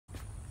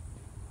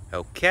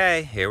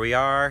Okay, here we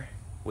are.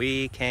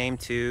 We came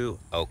to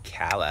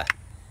Ocala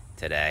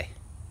today.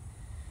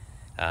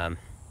 What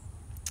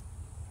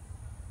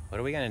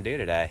are we gonna do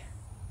today?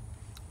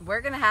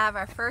 We're gonna have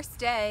our first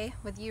day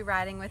with you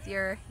riding with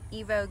your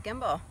Evo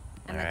gimbal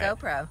and the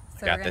GoPro.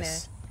 So we're gonna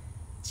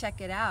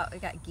check it out. We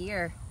got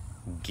geared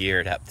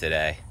up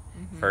today.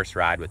 First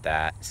ride with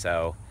that.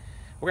 So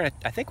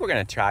I think we're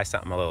gonna try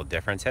something a little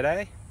different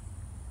today.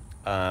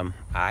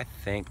 I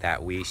think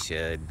that we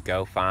should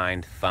go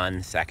find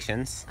fun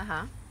sections.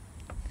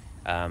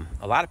 A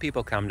lot of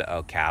people come to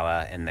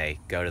Ocala and they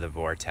go to the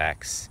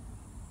Vortex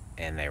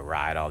and they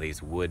ride all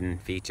these wooden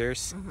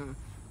features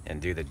and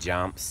do the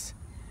jumps.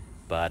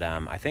 But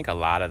I think a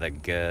lot of the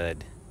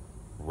good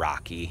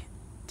rocky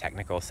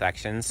technical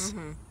sections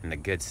and the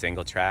good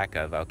single track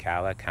of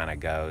Ocala kind of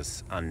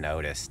goes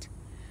unnoticed.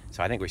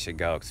 So I think we should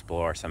go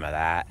explore some of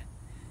that.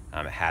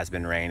 It has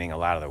been raining. A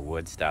lot of the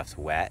wood stuff's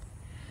wet.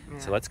 Yeah.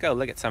 So let's go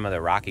look at some of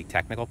the rocky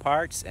technical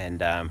parts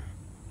and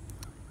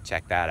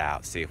check that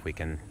out. See if we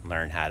can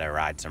learn how to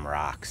ride some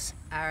rocks.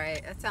 All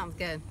right, that sounds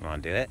good. You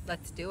want to do it?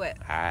 Let's do it.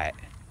 All right.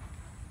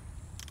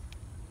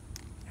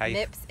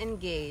 Nips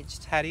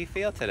engaged. How do you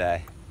feel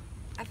today?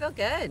 I feel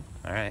good.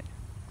 All right.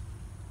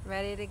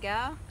 Ready to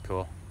go?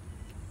 Cool.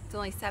 It's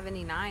only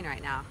 79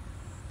 right now.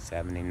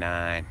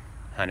 79,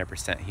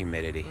 100%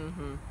 humidity.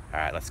 All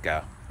right, let's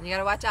go. And you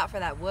gotta watch out for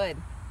that wood.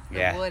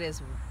 The wood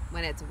is,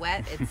 when it's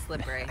wet, it's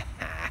slippery.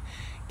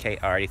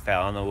 Kate already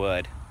fell on the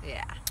wood.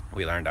 Yeah.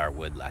 We learned our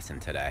wood lesson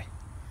today.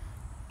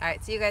 All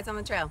right, see you guys on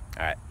the trail.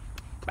 All right,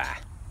 bye.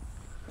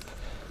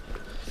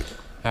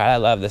 All right, I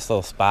love this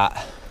little spot.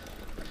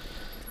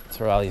 That's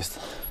where all these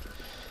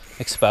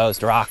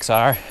exposed rocks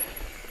are.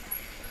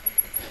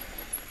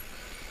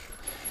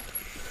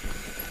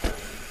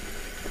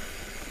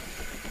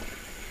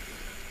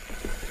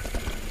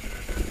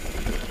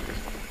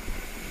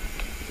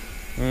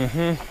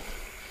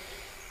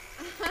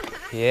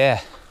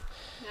 Yeah.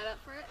 Not up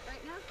for it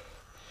right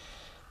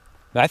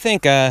now? I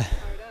think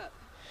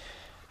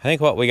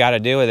what we got to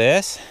do with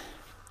this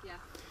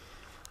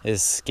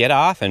is get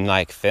off and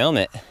like film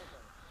it.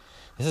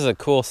 This is a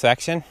cool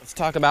section. Let's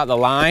talk about the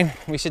line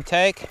we should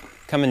take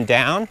coming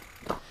down.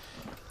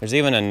 There's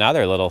even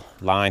another little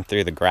line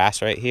through the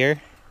grass right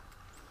here.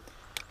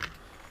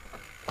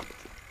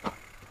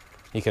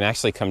 You can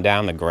actually come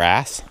down the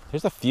grass.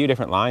 There's a few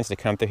different lines to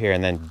come through here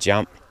and then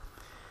jump,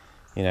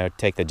 you know,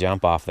 take the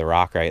jump off the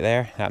rock right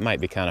there. That might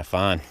be kind of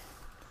fun.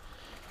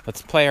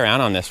 Let's play around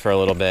on this for a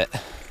little bit.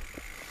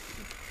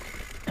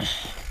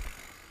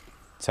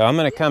 So I'm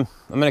gonna come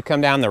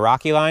down the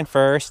rocky line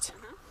first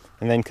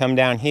and then come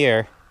down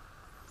here.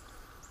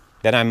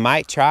 Then I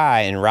might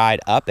try and ride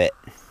up it.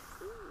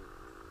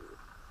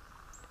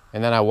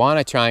 And then I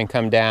wanna try and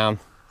come down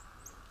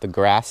the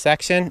grass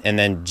section and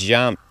then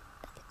jump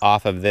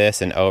off of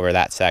this and over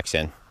that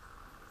section.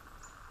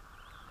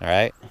 All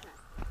right?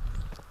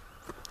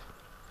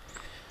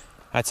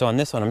 All right, so on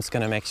this one, I'm just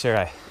gonna make sure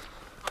I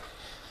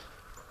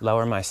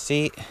lower my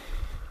seat. I'm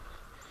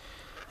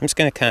just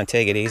gonna kind of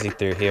take it easy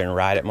through here and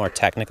ride it more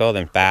technical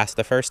than fast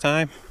the first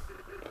time.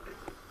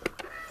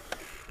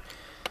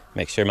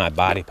 Make sure my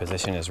body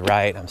position is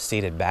right. I'm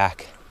seated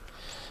back.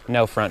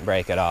 No front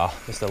brake at all,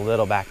 just a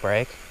little back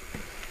brake.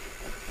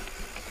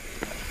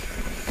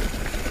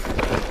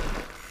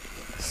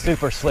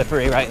 Super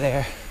slippery right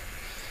there,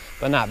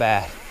 but not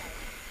bad.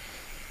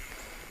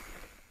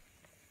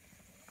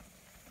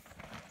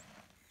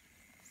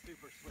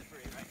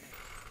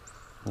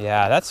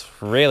 Yeah, that's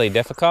really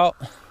difficult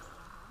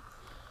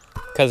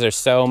because there's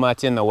so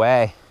much in the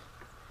way.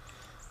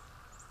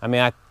 I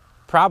mean, I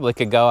probably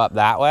could go up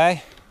that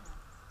way,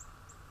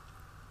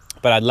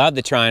 but I'd love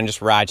to try and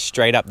just ride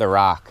straight up the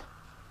rock.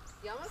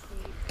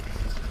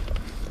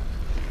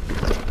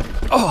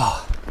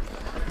 Oh!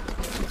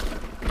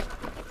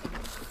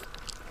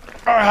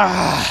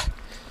 Ah!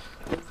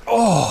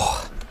 Oh!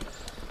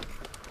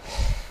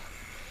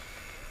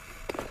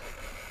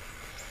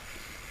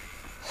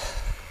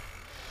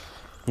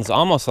 It's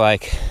almost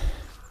like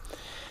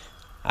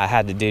I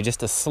had to do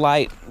just a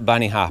slight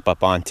bunny hop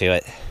up onto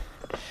it.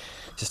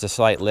 Just a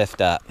slight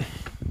lift up.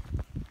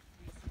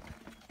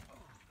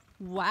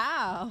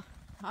 Wow,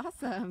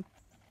 awesome.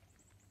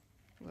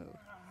 Whoa,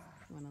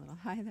 went a little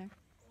high there.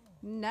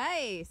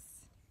 Nice.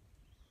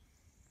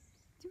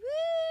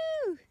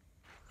 Woo!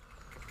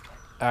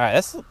 All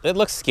right, it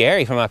looks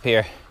scary from up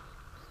here.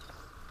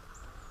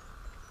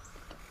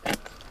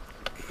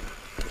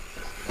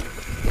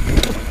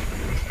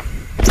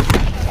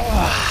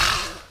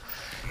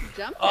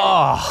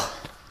 Oh,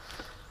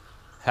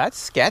 that's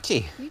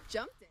sketchy. You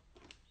jumped it.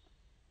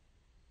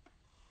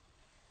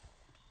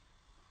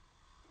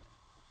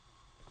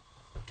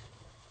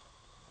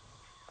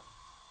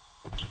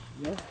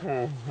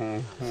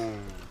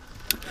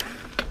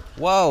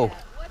 Whoa.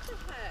 What the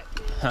heck?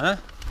 Huh?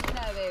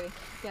 No, baby.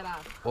 Get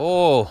off.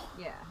 Oh.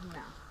 Yeah,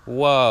 no.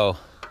 Whoa.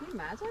 Can you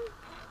imagine?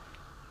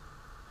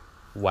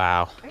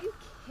 Wow. Are you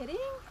kidding?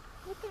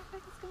 What the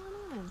heck is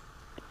going on?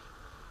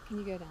 Can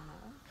you go down that way?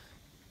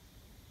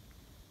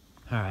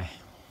 All right,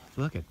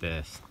 look at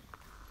this.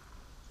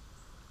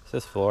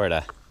 This is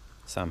Florida.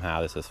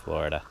 Somehow this is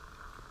Florida.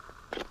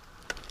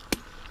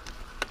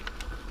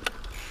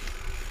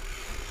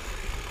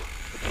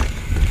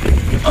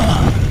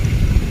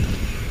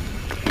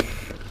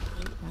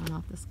 Down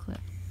off this cliff.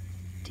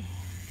 Damn.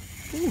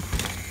 Ooh.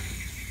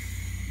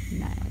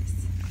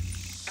 Nice.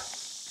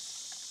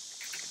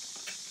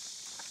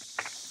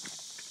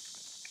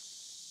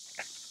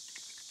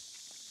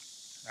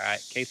 All right,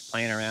 Kate's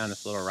playing around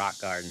this little rock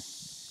garden.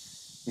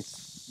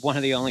 It's one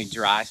of the only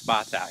dry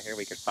spots out here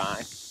we could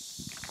find.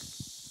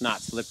 It's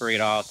not slippery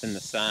at all, it's in the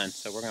sun.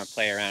 So we're gonna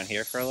play around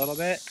here for a little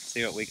bit,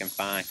 see what we can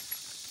find.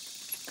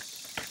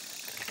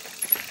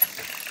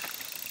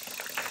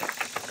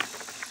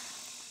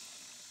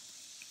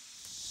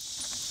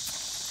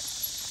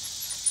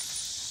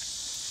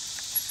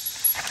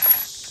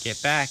 Get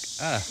back.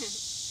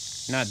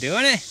 Not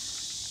doing it?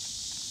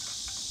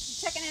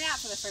 Checking it out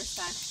for the first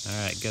time.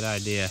 All right, good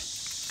idea.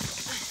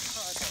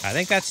 I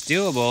think that's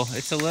doable.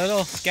 It's a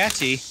little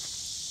sketchy,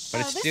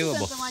 but it's doable.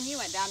 This isn't the one you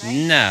went down, right?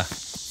 No.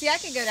 See, I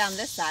could go down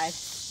this side.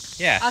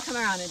 Yeah. I'll come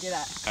around and do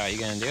that. All right, you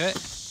gonna do it?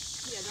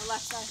 Yeah, the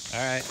left side.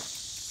 All right.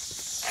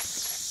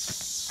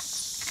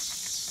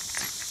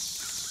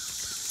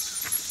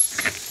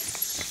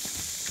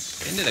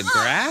 Into the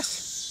grass?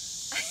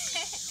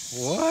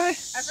 What? I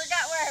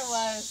forgot where I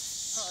was.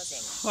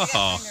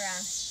 Oh. Turn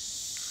around.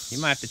 You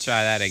might have to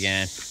try that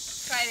again.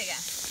 Try it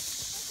again.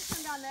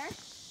 Come down there.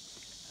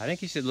 I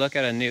think you should look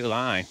at a new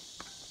line.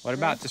 What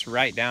about just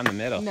right down the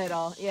middle?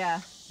 Middle,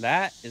 yeah.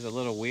 That is a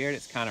little weird.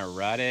 It's kind of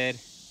rutted.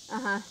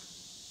 Uh-huh.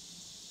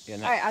 Yeah,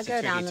 all right, I'll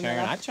go down the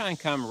middle. I'd try and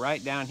come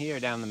right down here,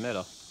 down the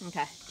middle.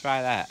 Okay.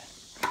 Try that.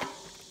 All right.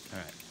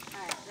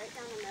 All right, right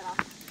down the middle.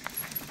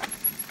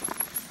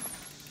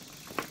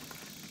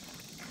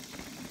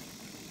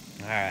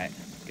 All right,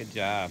 good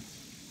job.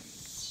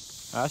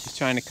 Oh, she's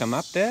trying to come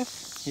up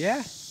this?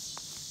 Yeah.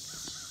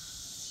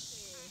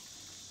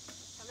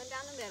 Coming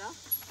down the middle.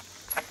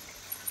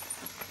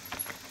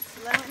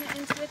 Slowing it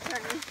into a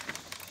turn.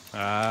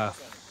 Oh.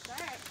 It's all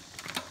right.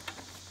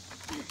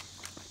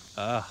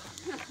 Oh.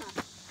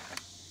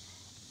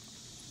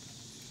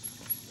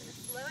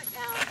 Slow it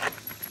down.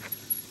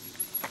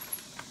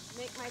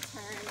 Make my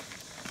turn.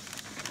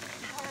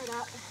 Power it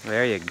up.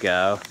 There you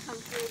go. Come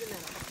through the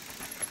middle.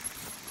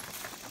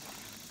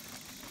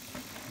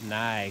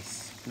 Nice.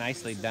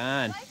 Nicely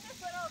done. I like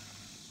this little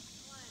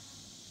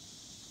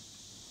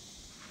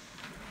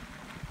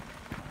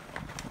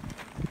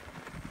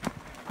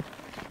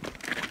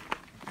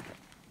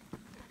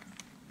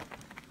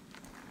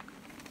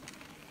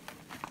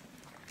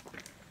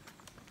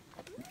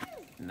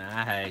one.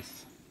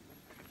 Nice.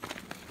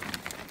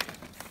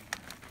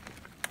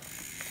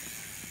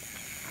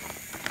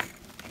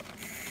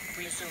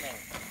 Resuming.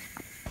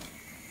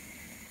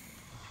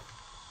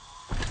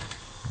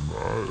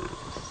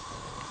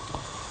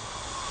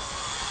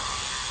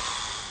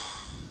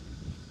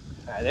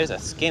 All right, there's a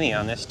skinny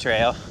on this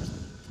trail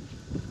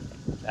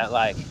that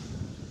like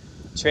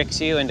tricks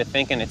you into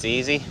thinking it's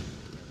easy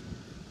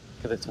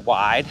because it's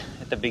wide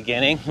at the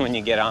beginning when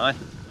you get on,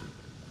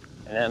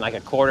 and then like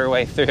a quarter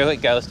way through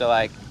it goes to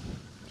like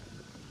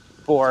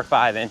 4 or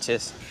 5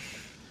 inches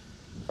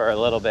for a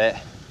little bit,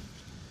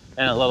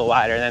 and a little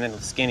wider, then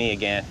it's skinny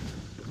again.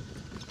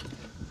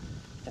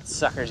 It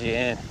suckers you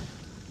in.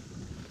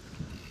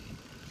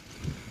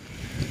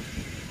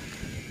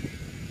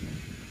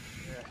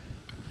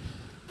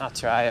 I'll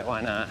try it,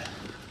 why not?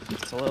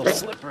 It's a little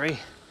slippery.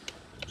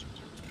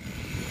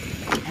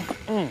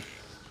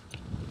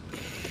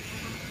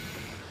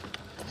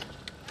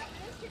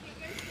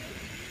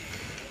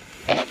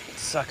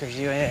 Suckers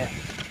you in.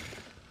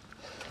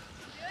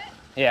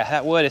 Yeah,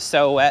 that wood is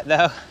so wet though.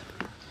 All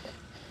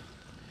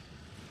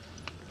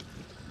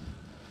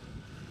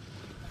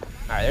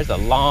right, there's a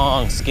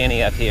long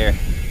skinny up here.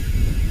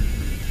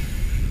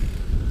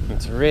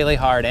 It's a really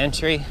hard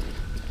entry,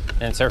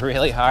 and it's a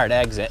really hard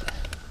exit.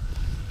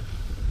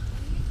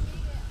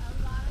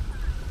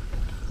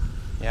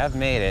 Yeah, I've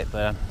made it,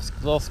 but I'm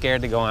a little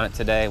scared to go on it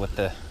today with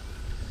the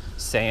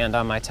sand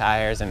on my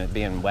tires and it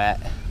being wet.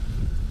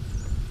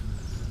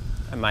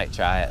 I might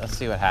try it. Let's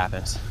see what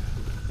happens.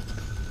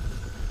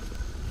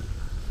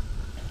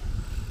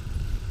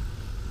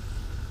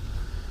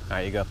 All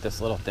right, you go up this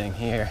little thing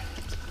here.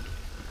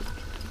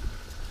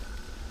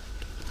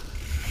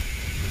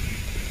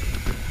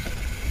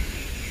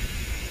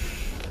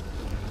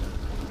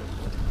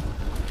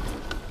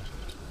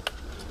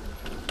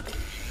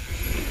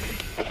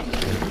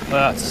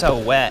 Oh, it's so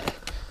wet.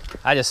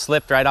 I just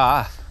slipped right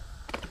off.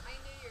 I knew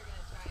you were going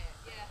to try it,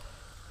 yeah.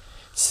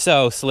 It's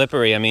so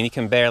slippery. I mean, you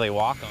can barely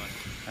walk on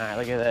it. All right,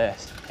 look at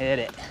this. Hit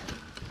it.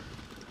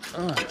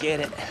 Oh, get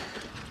it.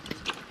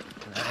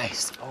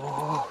 Nice.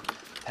 Oh,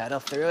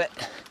 pedal through it.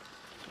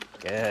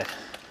 Good.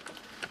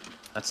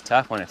 That's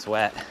tough when it's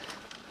wet.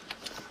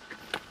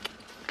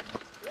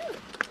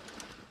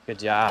 Good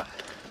job.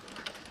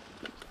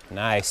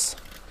 Nice.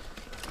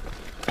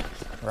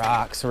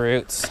 Rocks,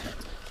 roots.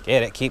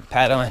 Get it, keep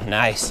pedaling.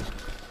 Nice.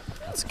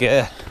 That's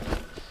good.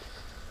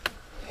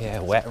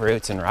 Yeah, wet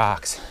roots and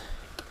rocks.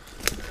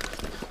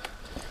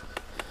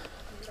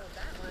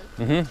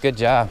 Good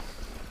job.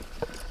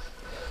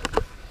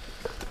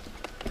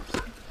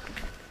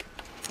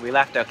 We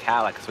left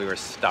Ocala because we were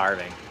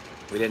starving.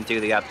 We didn't do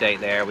the update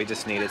there. We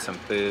just needed some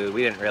food.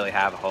 We didn't really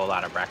have a whole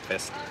lot of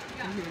breakfast.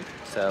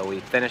 So we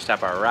finished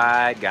up our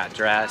ride, got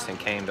dressed, and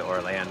came to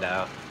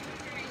Orlando.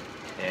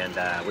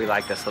 And we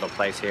like this little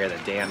place here, the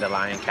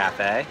Dandelion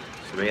Cafe.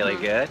 It's really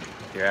good.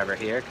 If you're ever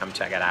here, come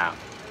check it out.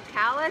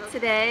 Ocala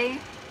today,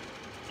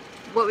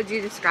 what would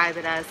you describe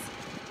it as?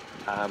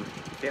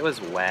 It was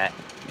wet.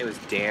 It was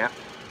damp.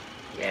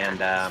 Yeah, And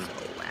so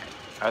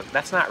wet.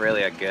 that's not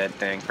really a good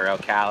thing for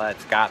Ocala.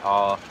 It's got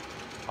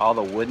all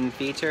the wooden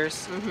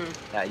features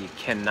that you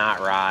cannot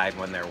ride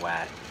when they're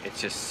wet.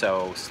 It's just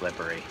so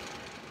slippery.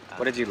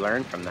 What did you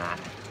learn from that?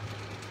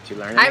 Did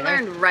you learn anything? I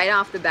learned right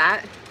off the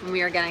bat when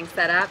we were getting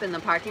set up in the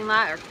parking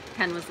lot, or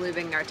Ken was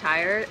lubing our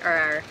tire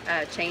or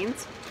our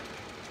chains.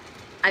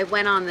 I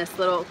went on this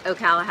little,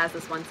 Ocala has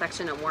this one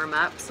section to warm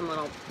up, some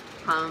little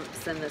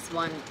pumps and this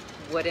one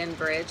wooden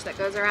bridge that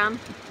goes around.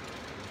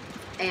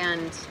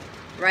 And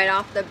right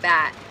off the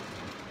bat,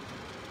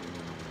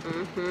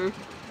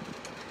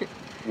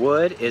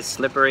 wood is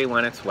slippery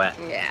when it's wet.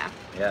 yeah.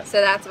 Yeah.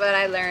 So that's what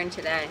I learned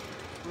today,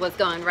 was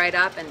going right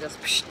up and just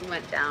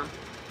went down.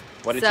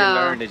 What did you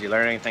learn? Did you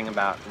learn anything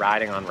about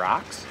riding on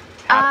rocks?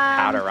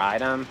 How to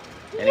ride them?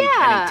 Any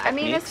I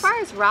mean, as techniques? far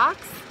as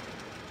rocks,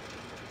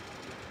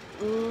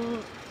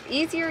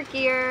 easier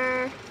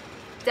gear,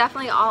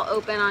 definitely all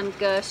open on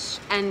gush,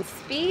 and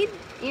speed,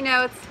 you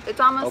know, it's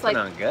almost open like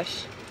on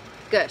gush?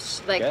 gush,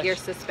 like Gush? your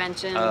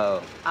suspension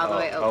all the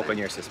way open. Open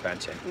your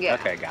suspension. Yeah.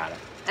 Okay, got it.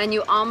 And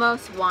you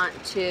almost want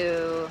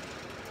to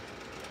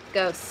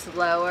go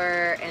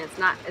slower, and it's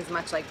not as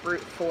much like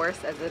brute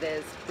force as it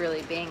is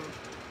really being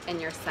in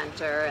your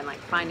center and like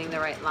finding the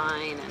right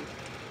line.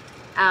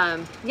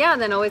 And yeah,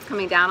 then always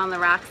coming down on the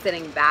rock,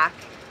 sitting back,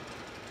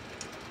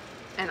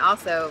 and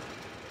also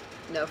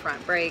no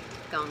front brake,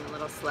 going a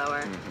little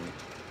slower.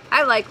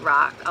 I like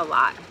rock a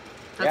lot.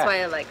 That's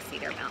why I like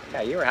Cedar Mountain.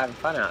 Yeah, you were having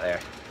fun out there.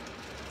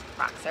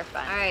 Rocks are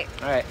fun. All right.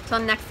 All right. Till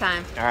next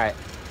time. All right.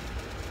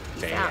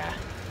 Peace See out. ya.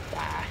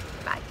 Bye.